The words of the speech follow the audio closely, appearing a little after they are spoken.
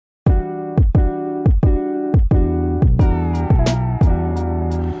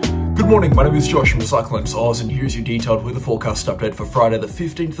morning, my name is Josh from CyclonesOZ and here's your detailed weather forecast update for Friday the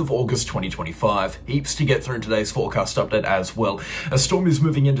 15th of August 2025. Heaps to get through in today's forecast update as well. A storm is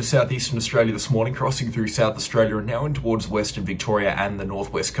moving into southeastern Australia this morning, crossing through South Australia and now in towards western Victoria and the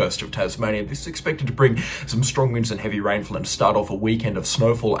northwest coast of Tasmania. This is expected to bring some strong winds and heavy rainfall and start off a weekend of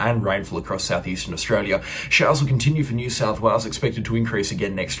snowfall and rainfall across southeastern Australia. Showers will continue for New South Wales, expected to increase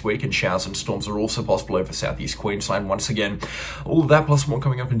again next week, and showers and storms are also possible over southeast Queensland once again. All of that plus more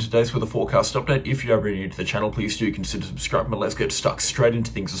coming up in today's weather forecast update. If you are new to the channel, please do consider subscribing, but let's get stuck straight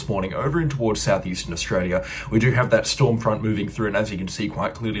into things this morning over in towards southeastern Australia. We do have that storm front moving through, and as you can see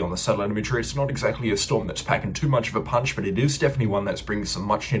quite clearly on the satellite imagery, it's not exactly a storm that's packing too much of a punch, but it is definitely one that's bringing some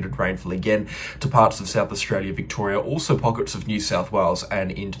much needed rainfall again to parts of South Australia, Victoria, also pockets of New South Wales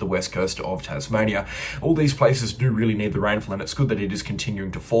and into the west coast of Tasmania. All these places do really need the rainfall, and it's good that it is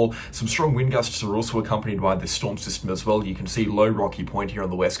continuing to fall. Some strong wind gusts are also accompanied by this storm system as well. You can see low Rocky Point here on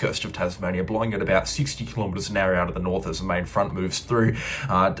the west coast of Tasmania blowing at about 60 kilometres an hour out of the north as the main front moves through.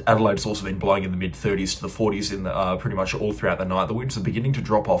 Adelaide's also been blowing in the mid-30s to the 40s in the, pretty much all throughout the night. The winds are beginning to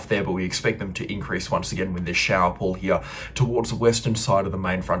drop off there, but we expect them to increase once again when this shower pool here towards the western side of the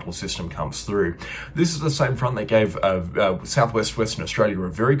main frontal system comes through. This is the same front that gave southwest Western Australia a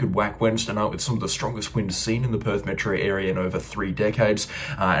very good whack Wednesday night with some of the strongest winds seen in the Perth metro area in over 3 decades,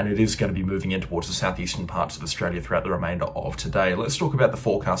 and it is going to be moving in towards the southeastern parts of Australia throughout the remainder of today. Let's talk about the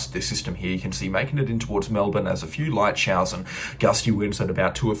forecast of this system here. You can see making it in towards Melbourne as a few light showers and gusty winds at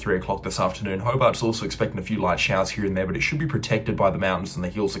about 2 or 3 o'clock this afternoon. Hobart's also expecting a few light showers here and there, but it should be protected by the mountains and the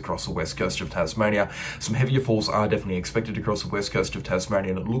hills across the west coast of Tasmania. Some heavier falls are definitely expected across the west coast of Tasmania,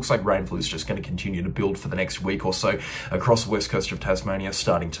 and it looks like rainfall is just going to continue to build for the next week or so across the west coast of Tasmania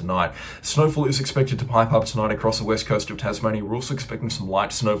starting tonight. Snowfall is expected to pipe up tonight across the west coast of Tasmania. We're also expecting some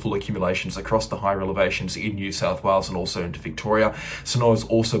light snowfall accumulations across the higher elevations in New South Wales and also into Victoria. Snow is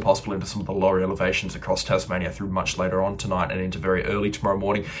also possible into some of the lower elevations across Tasmania through much later on tonight and into very early tomorrow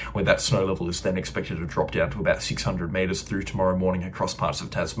morning, where that snow level is then expected to drop down to about 600 metres through tomorrow morning across parts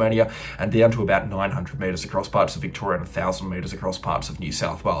of Tasmania and down to about 900 metres across parts of Victoria and 1,000 metres across parts of New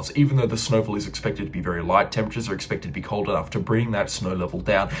South Wales. Even though the snowfall is expected to be very light, temperatures are expected to be cold enough to bring that snow level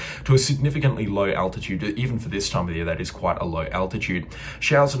down to a significantly low altitude. Even for this time of the year, that is quite a low altitude.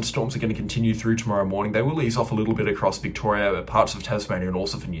 Showers and storms are going to continue through tomorrow morning. They will ease off a little bit across Victoria, parts of Tasmania and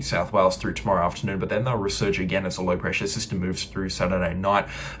also for New South Wales through tomorrow afternoon, but then they'll resurge again as a low pressure system moves through Saturday night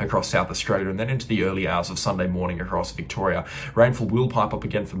across South Australia and then into the early hours of Sunday morning across Victoria. Rainfall will pipe up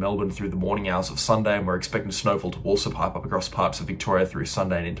again for Melbourne through the morning hours of Sunday, and we're expecting snowfall to also pipe up across parts of Victoria through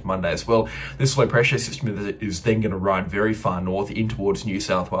Sunday and into Monday as well. This low pressure system is then going to ride very far north in towards New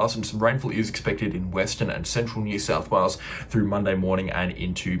South Wales, and some rainfall is expected in western and central New South Wales through Monday morning and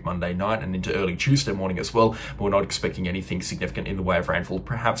into Monday night and into early Tuesday morning as well, but we're not expecting anything significant in the way of rainfall,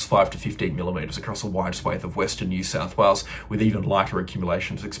 perhaps 5 to 15 millimetres across a wide swathe of western New South Wales, with even lighter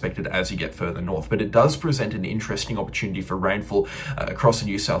accumulations expected as you get further north. But it does present an interesting opportunity for rainfall across the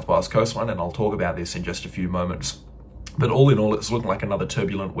New South Wales coastline, and I'll talk about this in just a few moments. But all in all, it's looking like another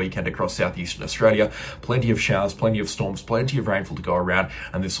turbulent weekend across southeastern Australia. Plenty of showers, plenty of storms, plenty of rainfall to go around,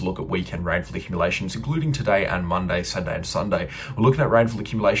 and this will look at weekend rainfall accumulations, including today and Monday, Saturday and Sunday. We're looking at rainfall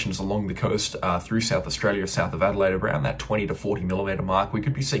accumulations along the coast through South Australia, south of Adelaide, around that 20 to 40 millimetre mark. We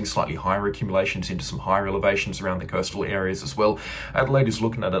could be seeing slightly higher accumulations into some higher elevations around the coastal areas as well. Adelaide is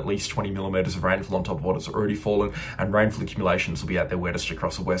looking at least 20 millimetres of rainfall on top of what has already fallen, and rainfall accumulations will be at their wettest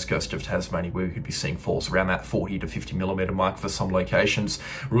across the west coast of Tasmania, where we could be seeing falls around that 40 to 50 millimetre mark for some locations.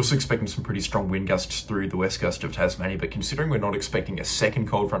 We're also expecting some pretty strong wind gusts through the west coast of Tasmania, but considering we're not expecting a second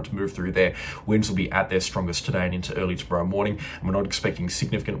cold front to move through there, winds will be at their strongest today and into early tomorrow morning, and we're not expecting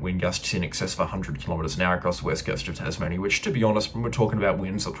significant wind gusts in excess of 100 kilometres an hour across the west coast of Tasmania, which, to be honest, when we're talking about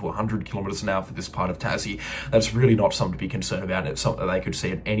winds up to 100 kilometres an hour for this part of Tassie, that's really not something to be concerned about. It's something that they could see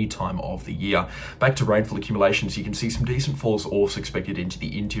at any time of the year. Back to rainfall accumulations, you can see some decent falls also expected into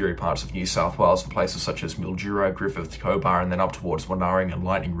the interior parts of New South Wales for places such as Mildura, Griffith, Cobar, and then up towards Wannaring and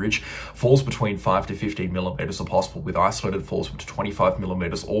Lightning Ridge. Falls between 5 to 15 millimetres are possible, with isolated falls up to 25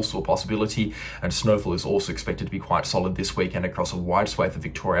 millimetres also a possibility, and snowfall is also expected to be quite solid this weekend across a wide swathe of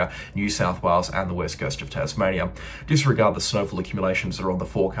Victoria, New South Wales and the west coast of Tasmania. Disregard the snowfall accumulations that are on the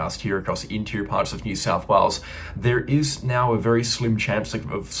forecast here across the interior parts of New South Wales. There is now a very slim chance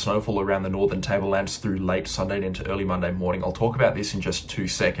of snowfall around the northern tablelands through late Sunday and into early Monday morning. I'll talk about this in just 2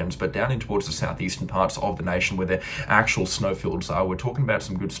 seconds, but down in towards the southeastern parts of the nation where there actual snowfields are, we're talking about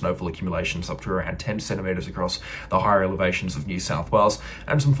some good snowfall accumulations up to around 10 centimetres across the higher elevations of New South Wales,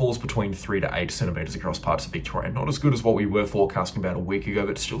 and some falls between 3 to 8 centimetres across parts of Victoria. Not as good as what we were forecasting about a week ago,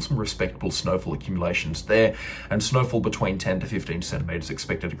 but still some respectable snowfall accumulations there, and snowfall between 10 to 15 centimetres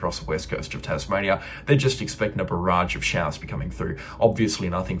expected across the west coast of Tasmania. They're just expecting a barrage of showers to be coming through. Obviously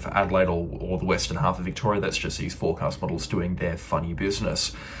nothing for Adelaide or the western half of Victoria. That's just these forecast models doing their funny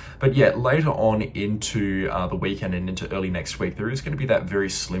business. But yeah, later on into the weekend and into early next week, there is going to be that very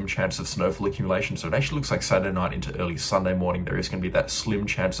slim chance of snowfall accumulation. So it actually looks like Saturday night into early Sunday morning, there is going to be that slim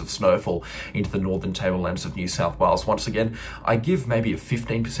chance of snowfall into the northern tablelands of New South Wales. Once again, I give maybe a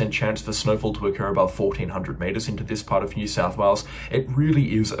 15% chance for snowfall to occur above 1,400 metres into this part of New South Wales. It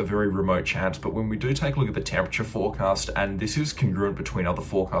really is a very remote chance, but when we do take a look at the temperature forecast, and this is congruent between other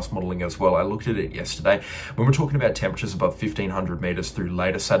forecast modelling as well, I looked at it yesterday, when we're talking about temperatures above 1,500 metres through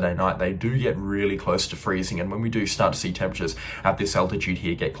later Saturday night, they do get really close to freezing. And when we do start to see temperatures at this altitude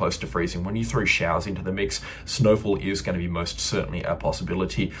here get close to freezing, when you throw showers into the mix, snowfall is going to be most certainly a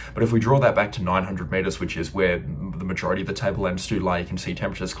possibility. But if we draw that back to 900 metres, which is where the majority of the tablelands do lie, you can see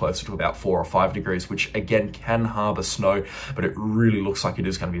temperatures closer to about 4 or 5 degrees, which again can harbour snow, but it really looks like it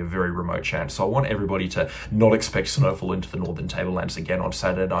is going to be a very remote chance. So I want everybody to not expect snowfall into the northern tablelands again on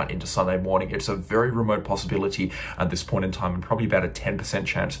Saturday night into Sunday morning. It's a very remote possibility at this point in time, and probably about a 10%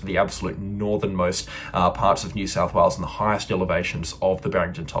 chance for the absolute northernmost parts of New South Wales and the highest elevations of the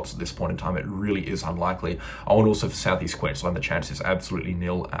Barrington Tops at this point in time. It really is unlikely. I want also for southeast Queensland, the chance is absolutely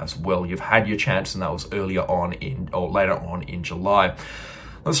nil as well. You've had your chance, and that was earlier on later on in July.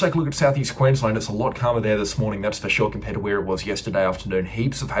 Let's take a look at southeast Queensland. It's a lot calmer there this morning, that's for sure, compared to where it was yesterday afternoon.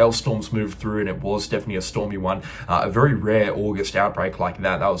 Heaps of hailstorms moved through, and it was definitely a stormy one. A very rare August outbreak like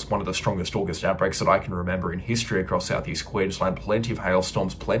that. That was one of the strongest August outbreaks that I can remember in history across southeast Queensland. Plenty of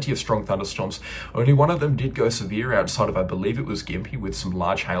hailstorms, plenty of strong thunderstorms. Only one of them did go severe outside of, I believe it was Gympie, with some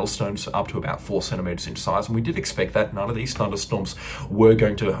large hailstones up to about 4 centimetres in size. And we did expect that. None of these thunderstorms were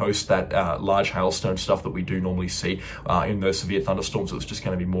going to host that large hailstone stuff that we do normally see in those severe thunderstorms. It was just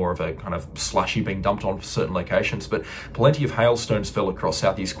going to be more of a kind of slushy being dumped on certain locations, but plenty of hailstones fell across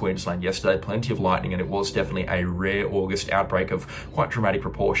southeast Queensland yesterday, plenty of lightning, and it was definitely a rare August outbreak of quite dramatic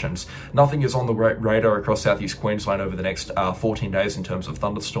proportions. Nothing is on the radar across southeast Queensland over the next 14 days in terms of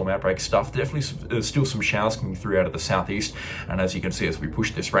thunderstorm outbreak stuff. Definitely still some showers coming through out of the southeast, and as you can see, as we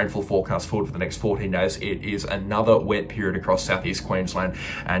push this rainfall forecast forward for the next 14 days, it is another wet period across southeast Queensland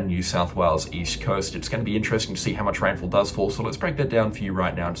and New South Wales east coast. It's going to be interesting to see how much rainfall does fall, so let's break that down for you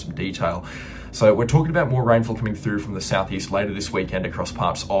right now in some detail. So we're talking about more rainfall coming through from the southeast later this weekend across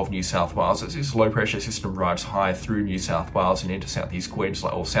parts of New South Wales as this low pressure system rides high through New South Wales and into southeast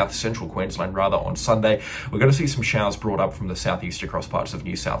Queensland, or south central Queensland rather, on Sunday. We're going to see some showers brought up from the southeast across parts of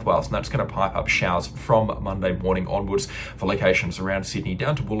New South Wales, and that's going to pipe up showers from Monday morning onwards for locations around Sydney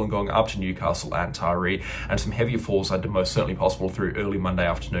down to Wollongong up to Newcastle and Taree, and some heavier falls are most certainly possible through early Monday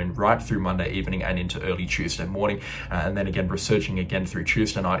afternoon right through Monday evening and into early Tuesday morning, and then again resurging again through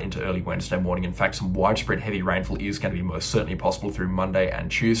Tuesday night into early Wednesday morning. In fact, some widespread heavy rainfall is going to be most certainly possible through Monday and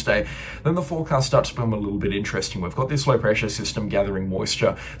Tuesday. Then the forecast starts to become a little bit interesting. We've got this low pressure system gathering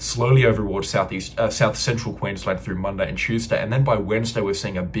moisture slowly over towards south central Queensland through Monday and Tuesday, and then by Wednesday we're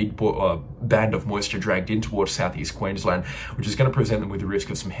seeing a big band of moisture dragged in towards southeast Queensland, which is going to present them with the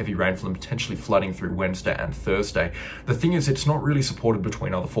risk of some heavy rainfall and potentially flooding through Wednesday and Thursday. The thing is, it's not really supported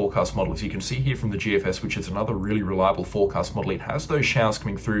between other forecast models. You can see here from the GFS, which is another really reliable forecast model, it has those showers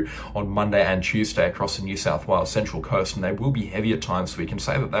coming through on Monday and Tuesday across the New South Wales central coast, and they will be heavy at times, so we can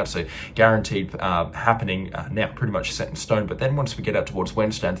say that that's a guaranteed happening now, pretty much set in stone. But then once we get out towards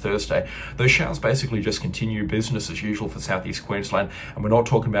Wednesday and Thursday, those showers basically just continue business as usual for southeast Queensland, and we're not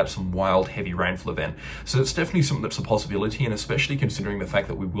talking about some wild heavy rainfall event. So it's definitely something that's a possibility, and especially considering the fact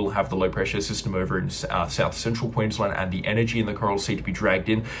that we will have the low pressure system over in south central Queensland and the energy in the Coral Sea to be dragged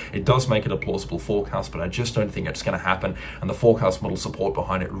in, it does make it a plausible forecast, but I just don't think it's going to happen, and the forecast model support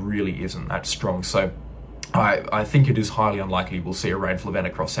behind it really isn't that strong. So I think it is highly unlikely we'll see a rainfall event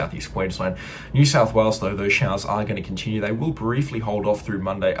across southeast Queensland. New South Wales, though, those showers are going to continue. They will briefly hold off through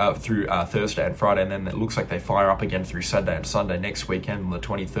Thursday and Friday, and then it looks like they fire up again through Saturday and Sunday next weekend on the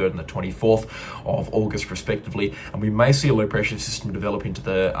 23rd and the 24th of August, respectively. And we may see a low pressure system develop into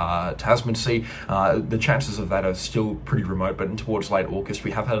the Tasman Sea. The chances of that are still pretty remote, but towards late August,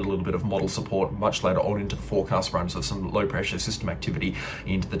 we have had a little bit of model support much later on into the forecast runs of some low pressure system activity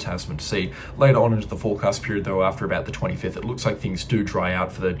into the Tasman Sea. Later on into the forecast, forecast period, though, after about the 25th, it looks like things do dry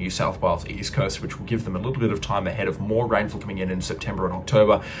out for the New South Wales East Coast, which will give them a little bit of time ahead of more rainfall coming in September and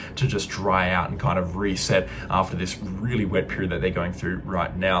October to just dry out and kind of reset after this really wet period that they're going through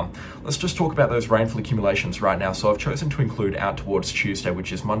right now. Let's just talk about those rainfall accumulations right now. So I've chosen to include out towards Tuesday,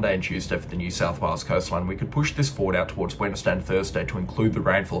 which is Monday and Tuesday for the New South Wales coastline. We could push this forward out towards Wednesday and Thursday to include the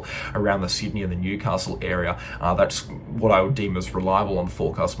rainfall around the Sydney and the Newcastle area. That's what I would deem as reliable on the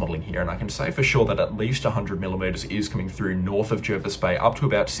forecast modelling here, and I can say for sure that at least 100 millimetres is coming through north of Jervis Bay up to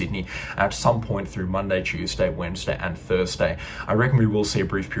about Sydney at some point through Monday, Tuesday, Wednesday and Thursday. I reckon we will see a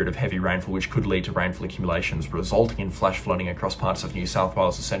brief period of heavy rainfall, which could lead to rainfall accumulations resulting in flash flooding across parts of New South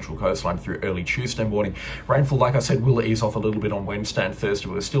Wales' central coastline through early Tuesday morning. Rainfall, like I said, will ease off a little bit on Wednesday and Thursday,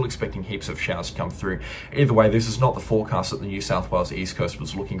 but we're still expecting heaps of showers to come through. Either way, this is not the forecast that the New South Wales East Coast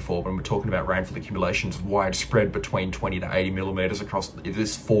was looking for when we're talking about rainfall accumulations widespread between 20 to 80 millimetres across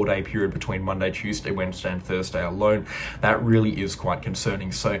this 4-day period between Monday, Tuesday, Wednesday and Thursday alone. That really is quite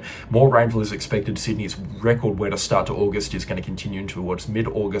concerning. So more rainfall is expected. Sydney's record wetter start to August is going to continue towards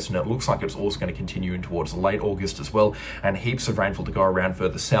mid-August, and it looks like it's also going to continue in towards late August as well, and heaps of rainfall to go around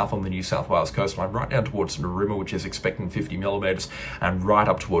further south on the New South Wales coastline, right down towards Narooma, which is expecting 50 millimetres, and right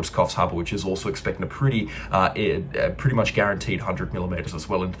up towards Coffs Harbour, which is also expecting a pretty much guaranteed 100 millimetres as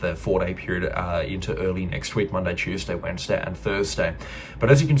well into the 4-day period into early next week, Monday, Tuesday, Wednesday and Thursday. But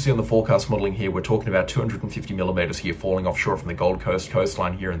as you can see on the forecast modelling here, we're talking about 250 millimetres here falling offshore from the Gold Coast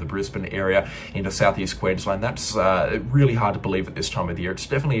coastline here in the Brisbane area into southeast Queensland. That's really hard to believe at this time of the year. It's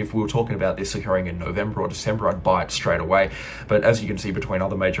definitely, if we were talking about this occurring in November or December, I'd buy it straight away. But as you can see between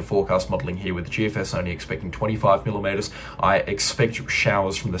other major forecast modelling here, with the GFS only expecting 25 millimetres, I expect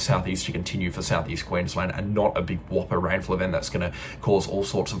showers from the southeast to continue for southeast Queensland, and not a big whopper rainfall event that's going to cause all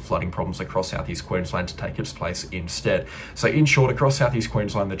sorts of flooding problems across southeast Queensland to take its place instead. So in short, across southeast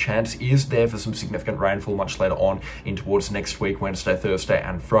Queensland, the chance is there for some significant rainfall much later on in towards next week, Wednesday, Thursday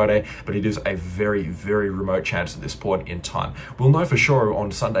and Friday, but it is a very, very remote chance at this point in time. We'll know for sure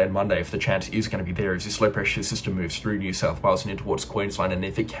on Sunday and Monday if the chance is going to be there as this low pressure system moves through New South Wales and in towards Queensland, and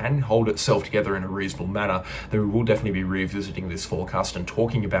if it can hold itself together in a reasonable manner, then we will definitely be revisiting this forecast and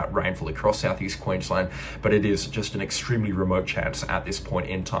talking about rainfall across southeast Queensland, but it is just an extremely remote chance at this point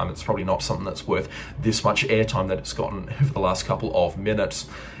in time. It's probably not something that's worth this much airtime that it's gotten over the last couple of minutes.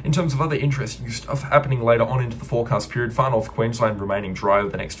 In terms of other interesting stuff happening later on into the forecast period, far north Queensland remaining dry over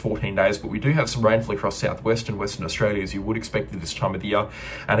the next 14 days, but we do have some rainfall across southwest and Western Australia, as you would expect at this time of the year.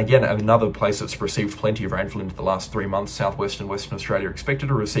 And again, another place that's received plenty of rainfall into the last 3 months, southwest and Western Australia are expected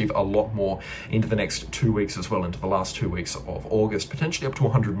to receive a lot more into the next 2 weeks as well, into the last 2 weeks of August, potentially up to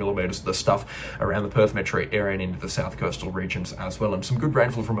 100 millimetres of the stuff around the Perth metro area and into the south coastal regions as well, and some good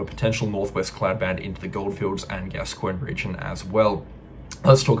rainfall from a potential northwest cloud band into the Goldfields and Gascoyne region as well.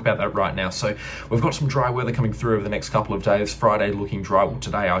 Let's talk about that right now. So we've got some dry weather coming through over the next couple of days. Friday looking dry, well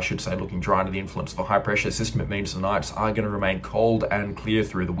today I should say, looking dry under the influence of a high pressure system. It means the nights are going to remain cold and clear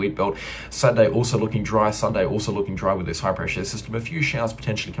through the wheat belt. Saturday also looking dry, Sunday also looking dry with this high pressure system. A few showers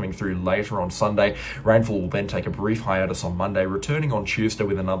potentially coming through later on Sunday. Rainfall will then take a brief hiatus on Monday, returning on Tuesday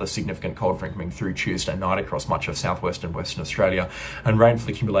with another significant cold front coming through Tuesday night across much of southwest and Western Australia. And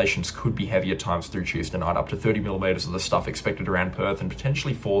rainfall accumulations could be heavy at times through Tuesday night, up to 30 millimetres of the stuff expected around Perth, and potentially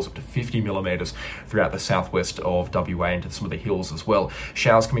falls up to 50 millimetres throughout the southwest of WA into some of the hills as well.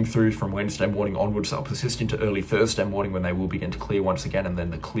 Showers coming through from Wednesday morning onwards. They'll persist into early Thursday morning when they will begin to clear once again, and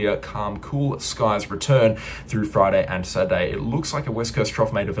then the clear, calm, cool skies return through Friday and Saturday. It looks like a west coast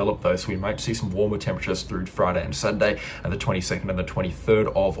trough may develop though, so we might see some warmer temperatures through Friday and Saturday, and the 22nd and the 23rd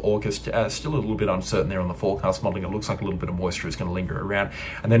of August. Still a little bit uncertain there on the forecast modelling. It looks like a little bit of moisture is going to linger around,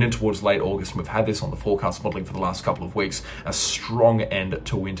 and then in towards late August, and we've had this on the forecast modelling for the last couple of weeks, a strong end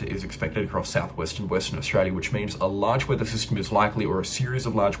to winter is expected across southwest and Western Australia, which means a large weather system is likely, or a series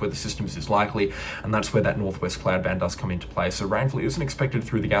of large weather systems is likely, and that's where that northwest cloud band does come into play. So rainfall isn't expected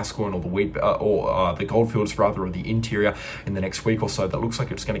through the Gascoyne or the wheat the Goldfields rather, or the interior in the next week or so. That looks like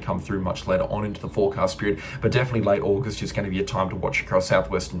it's going to come through much later on into the forecast period, but definitely late August is going to be a time to watch across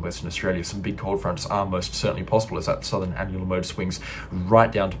southwest and Western Australia. Some big cold fronts are most certainly possible as that southern annular mode swings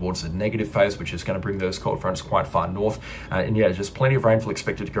right down towards the negative phase, which is going to bring those cold fronts quite far north. And yeah, just plenty of rainfall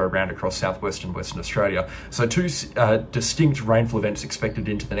expected to go around across southwest and Western Australia. So two distinct rainfall events expected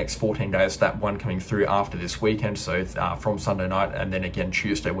into the next 14 days, that one coming through after this weekend, so from Sunday night, and then again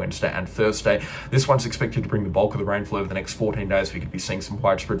Tuesday, Wednesday and Thursday. This one's expected to bring the bulk of the rainfall over the next 14 days. We could be seeing some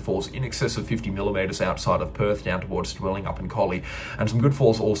widespread falls in excess of 50 millimetres outside of Perth down towards Dwelling up in Collie, and some good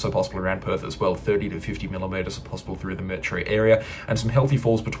falls also possible around Perth as well. 30 to 50 millimetres are possible through the metro area, and some healthy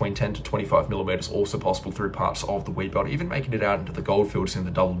falls between 10 to 25 millimetres also possible through parts of the wheat belt, even making it out into the Gold goldfields in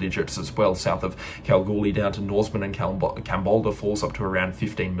the double digits as well. South of Kalgoorlie down to Norseman and Kambolda, falls up to around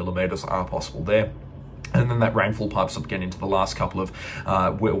 15 millimetres are possible there. And then that rainfall pipes up again into the last couple of,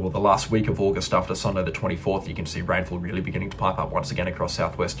 the last week of August after Sunday the 24th. You can see rainfall really beginning to pipe up once again across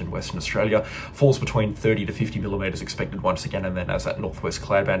southwest and Western Australia. Falls between 30 to 50 millimetres expected once again, and then as that northwest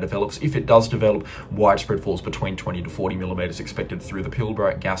cloud band develops, if it does develop, widespread falls between 20 to 40 millimetres expected through the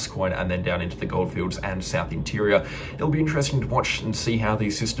Pilbara, Gascoyne, and then down into the goldfields and south interior. It'll be interesting to watch and see how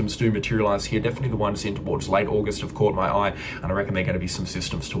these systems do materialise here. Definitely the ones in towards late August have caught my eye, and I reckon they're going to be some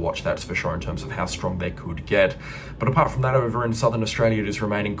systems to watch, that's for sure, in terms of how strong they could get. But apart from that, over in southern Australia, it is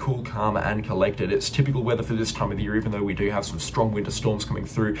remaining cool, calm and collected. It's typical weather for this time of the year, even though we do have some strong winter storms coming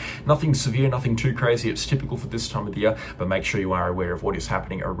through. Nothing severe, nothing too crazy. It's typical for this time of the year, but make sure you are aware of what is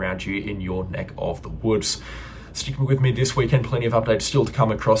happening around you in your neck of the woods. Sticking with me this weekend, plenty of updates still to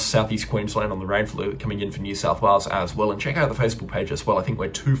come across southeast Queensland on the rainfall coming in for New South Wales as well. And check out the Facebook page as well. I think we're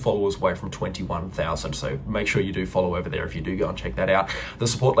 2 followers away from 21,000, so make sure you do follow over there if you do go and check that out. The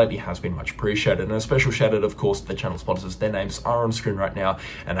support lately has been much appreciated, and a special shout out, of course, to the channel sponsors. Their names are on screen right now,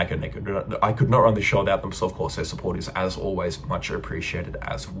 and I could not run this show without them, so of course their support is, as always, much appreciated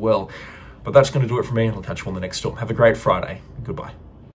as well. But that's going to do it for me, and I'll catch you on the next storm. Have a great Friday. Goodbye.